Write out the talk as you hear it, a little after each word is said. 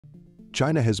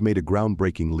China has made a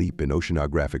groundbreaking leap in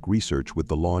oceanographic research with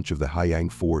the launch of the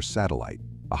Haiyang-4 satellite,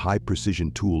 a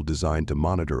high-precision tool designed to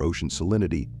monitor ocean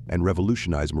salinity and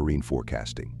revolutionize marine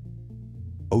forecasting.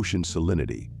 Ocean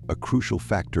salinity, a crucial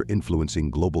factor influencing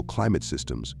global climate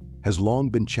systems, has long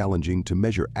been challenging to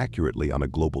measure accurately on a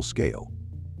global scale.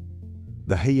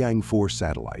 The Haiyang-4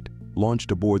 satellite,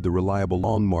 launched aboard the reliable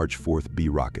Long March 4B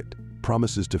rocket,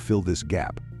 promises to fill this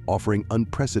gap, offering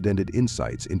unprecedented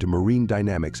insights into marine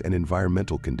dynamics and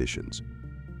environmental conditions.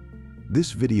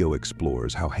 This video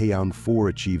explores how Haiyang-4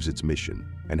 achieves its mission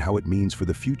and how it means for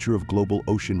the future of global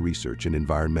ocean research and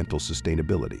environmental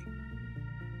sustainability.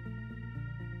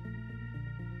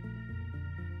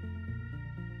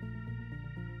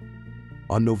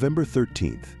 On November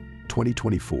 13,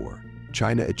 2024,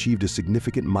 China achieved a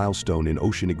significant milestone in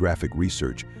oceanographic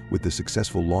research with the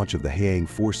successful launch of the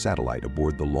Haiyang-4 satellite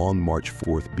aboard the Long March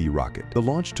 4B rocket. The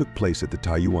launch took place at the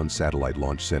Taiyuan Satellite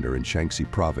Launch Center in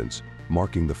Shaanxi Province,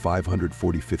 marking the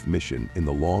 545th mission in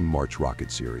the Long March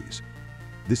rocket series.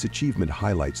 This achievement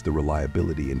highlights the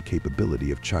reliability and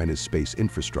capability of China's space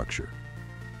infrastructure.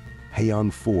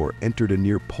 Haiyang-4 entered a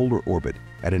near-polar orbit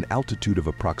at an altitude of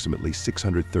approximately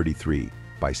 633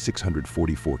 by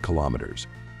 644 kilometers,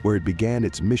 where it began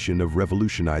its mission of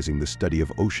revolutionizing the study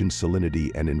of ocean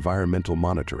salinity and environmental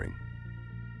monitoring.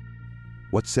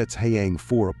 What sets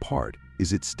Haiyang-4 apart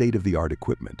is its state-of-the-art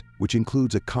equipment, which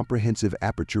includes a comprehensive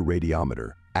aperture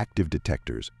radiometer, active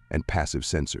detectors, and passive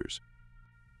sensors.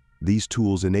 These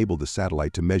tools enable the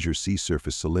satellite to measure sea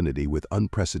surface salinity with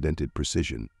unprecedented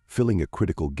precision, filling a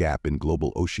critical gap in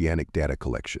global oceanic data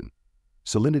collection.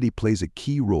 Salinity plays a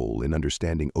key role in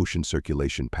understanding ocean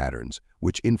circulation patterns,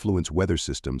 which influence weather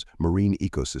systems, marine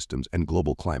ecosystems, and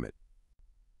global climate.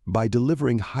 By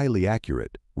delivering highly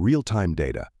accurate, real-time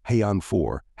data,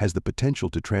 Haiyang-4 has the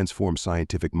potential to transform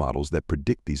scientific models that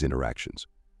predict these interactions.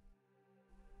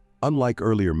 Unlike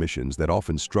earlier missions that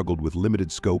often struggled with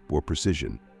limited scope or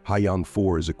precision,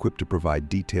 Haiyang-4 is equipped to provide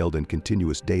detailed and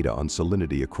continuous data on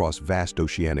salinity across vast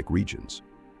oceanic regions.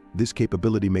 This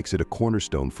capability makes it a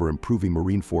cornerstone for improving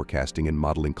marine forecasting and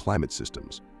modeling climate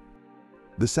systems.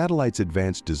 The satellite's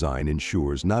advanced design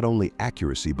ensures not only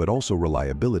accuracy but also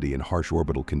reliability in harsh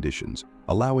orbital conditions,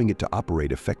 allowing it to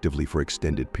operate effectively for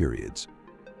extended periods.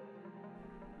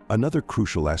 Another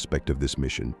crucial aspect of this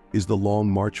mission is the Long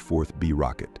March 4B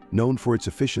rocket. Known for its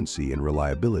efficiency and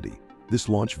reliability, this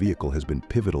launch vehicle has been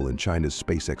pivotal in China's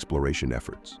space exploration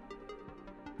efforts.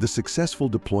 The successful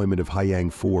deployment of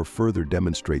Haiyang-4 further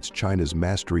demonstrates China's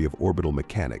mastery of orbital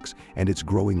mechanics and its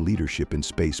growing leadership in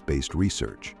space-based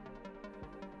research.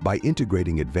 By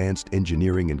integrating advanced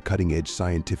engineering and cutting-edge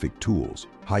scientific tools,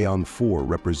 Haiyang-4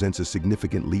 represents a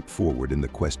significant leap forward in the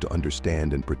quest to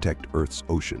understand and protect Earth's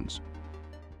oceans.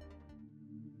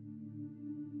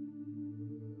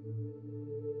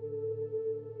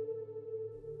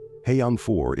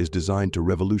 Haiyang-4 is designed to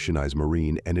revolutionize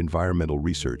marine and environmental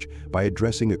research by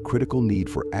addressing a critical need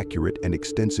for accurate and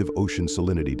extensive ocean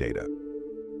salinity data.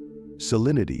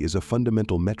 Salinity is a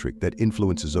fundamental metric that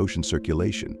influences ocean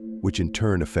circulation, which in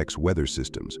turn affects weather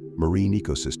systems, marine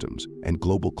ecosystems, and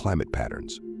global climate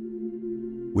patterns.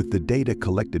 With the data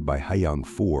collected by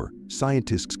Haiyang-4,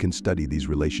 scientists can study these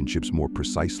relationships more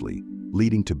precisely,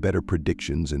 leading to better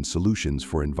predictions and solutions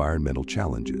for environmental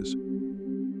challenges.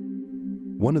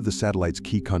 One of the satellite's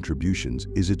key contributions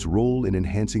is its role in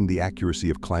enhancing the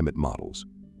accuracy of climate models.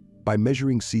 By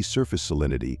measuring sea surface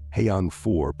salinity,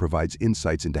 Haiyang-4 provides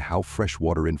insights into how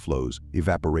freshwater inflows,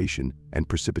 evaporation, and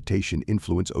precipitation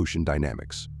influence ocean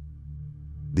dynamics.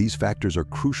 These factors are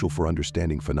crucial for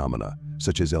understanding phenomena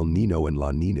such as El Niño and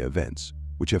La Niña events,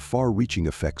 which have far-reaching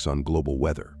effects on global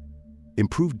weather.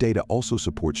 Improved data also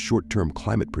supports short-term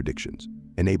climate predictions,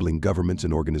 enabling governments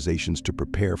and organizations to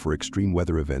prepare for extreme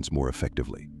weather events more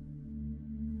effectively.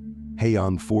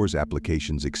 Haiyang-4's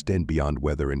applications extend beyond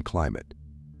weather and climate.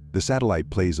 The satellite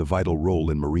plays a vital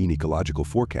role in marine ecological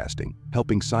forecasting,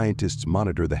 helping scientists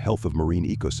monitor the health of marine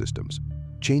ecosystems.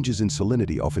 Changes in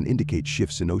salinity often indicate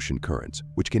shifts in ocean currents,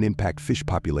 which can impact fish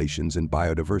populations and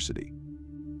biodiversity.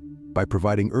 By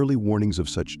providing early warnings of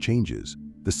such changes,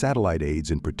 the satellite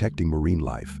aids in protecting marine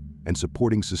life and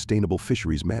supporting sustainable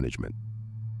fisheries management.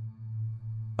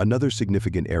 Another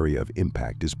significant area of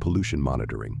impact is pollution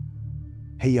monitoring.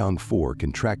 Haiyang-4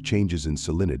 can track changes in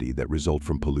salinity that result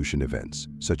from pollution events,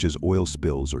 such as oil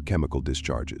spills or chemical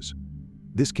discharges.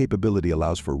 This capability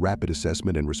allows for rapid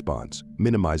assessment and response,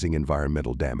 minimizing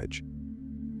environmental damage.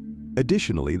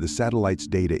 Additionally, the satellite's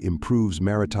data improves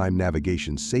maritime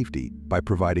navigation safety by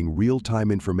providing real-time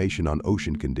information on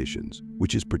ocean conditions,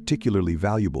 which is particularly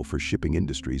valuable for shipping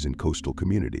industries and coastal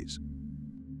communities.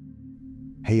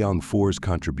 Haiyang-4's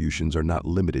contributions are not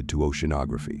limited to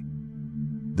oceanography.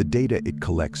 The data it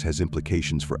collects has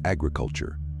implications for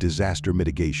agriculture, disaster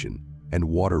mitigation, and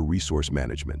water resource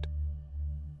management.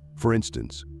 For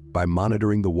instance, by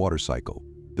monitoring the water cycle,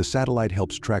 the satellite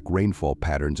helps track rainfall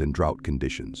patterns and drought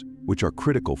conditions, which are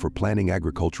critical for planning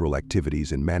agricultural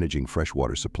activities and managing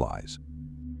freshwater supplies.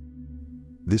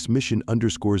 This mission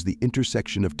underscores the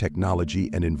intersection of technology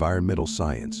and environmental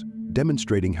science,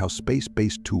 demonstrating how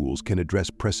space-based tools can address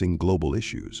pressing global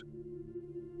issues.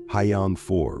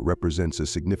 Haiyang-4 represents a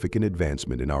significant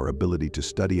advancement in our ability to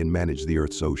study and manage the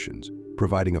Earth's oceans,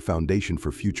 providing a foundation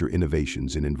for future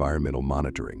innovations in environmental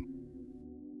monitoring.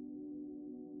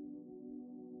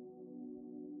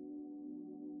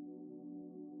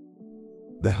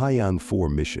 The Haiyang-4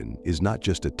 mission is not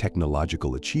just a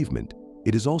technological achievement,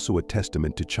 it is also a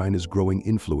testament to China's growing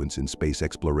influence in space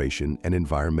exploration and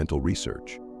environmental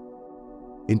research.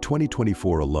 In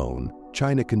 2024 alone,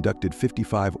 China conducted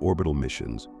 55 orbital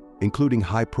missions, including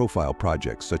high-profile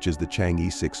projects such as the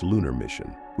Chang'e 6 lunar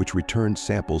mission, which returned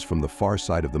samples from the far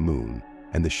side of the Moon,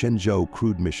 and the Shenzhou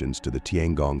crewed missions to the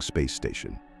Tiangong space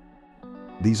station.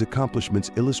 These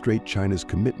accomplishments illustrate China's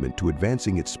commitment to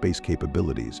advancing its space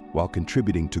capabilities while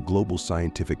contributing to global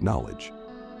scientific knowledge.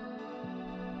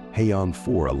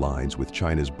 Haiyang-4 aligns with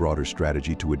China's broader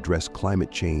strategy to address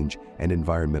climate change and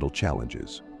environmental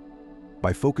challenges.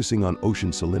 By focusing on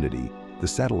ocean salinity, the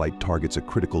satellite targets a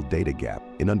critical data gap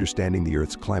in understanding the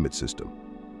Earth's climate system.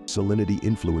 Salinity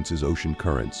influences ocean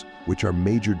currents, which are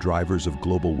major drivers of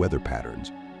global weather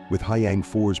patterns. With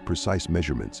Haiyang-4's precise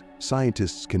measurements,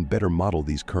 scientists can better model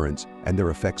these currents and their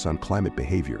effects on climate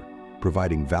behavior,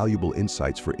 providing valuable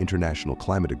insights for international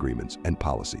climate agreements and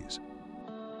policies.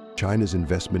 China's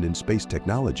investment in space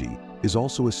technology is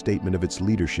also a statement of its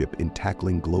leadership in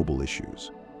tackling global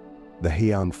issues. The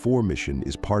Haiyang-4 mission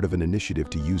is part of an initiative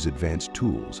to use advanced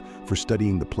tools for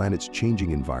studying the planet's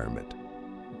changing environment.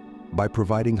 By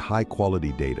providing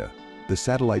high-quality data, the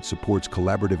satellite supports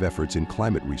collaborative efforts in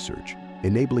climate research,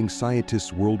 enabling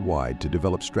scientists worldwide to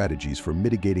develop strategies for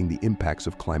mitigating the impacts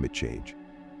of climate change.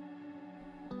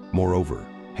 Moreover,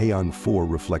 Haiyang-4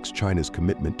 reflects China's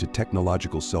commitment to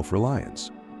technological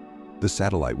self-reliance. The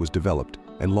satellite was developed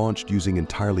and launched using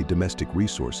entirely domestic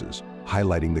resources,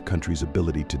 highlighting the country's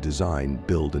ability to design,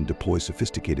 build, and deploy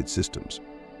sophisticated systems.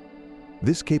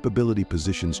 This capability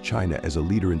positions China as a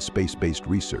leader in space-based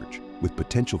research, with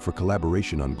potential for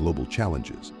collaboration on global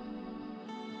challenges.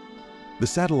 The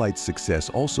satellite's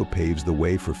success also paves the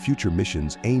way for future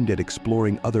missions aimed at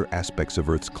exploring other aspects of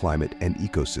Earth's climate and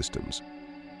ecosystems.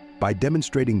 By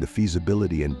demonstrating the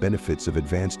feasibility and benefits of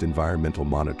advanced environmental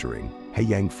monitoring,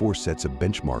 Haiyang-4 sets a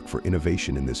benchmark for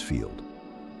innovation in this field.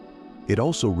 It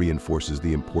also reinforces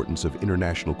the importance of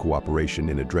international cooperation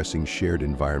in addressing shared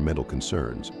environmental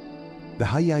concerns. The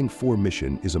Haiyang-4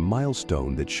 mission is a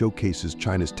milestone that showcases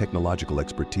China's technological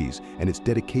expertise and its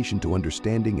dedication to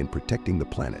understanding and protecting the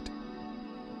planet.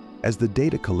 As the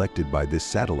data collected by this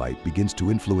satellite begins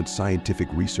to influence scientific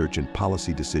research and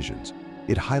policy decisions,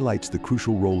 it highlights the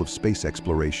crucial role of space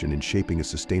exploration in shaping a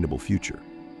sustainable future.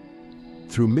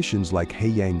 Through missions like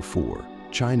Haiyang-4,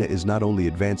 China is not only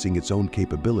advancing its own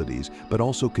capabilities, but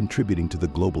also contributing to the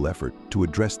global effort to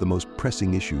address the most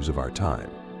pressing issues of our time.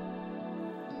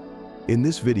 In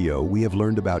this video, we have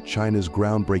learned about China's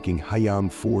groundbreaking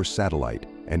Haiyang-4 satellite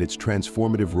and its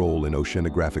transformative role in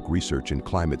oceanographic research and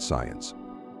climate science.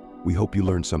 We hope you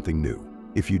learned something new.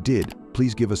 If you did,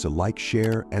 please give us a like,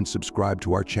 share, and subscribe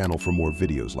to our channel for more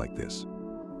videos like this.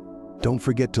 Don't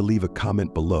forget to leave a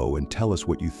comment below and tell us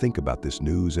what you think about this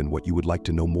news and what you would like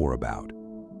to know more about.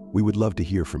 We would love to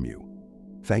hear from you.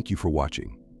 Thank you for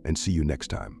watching, and see you next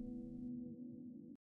time.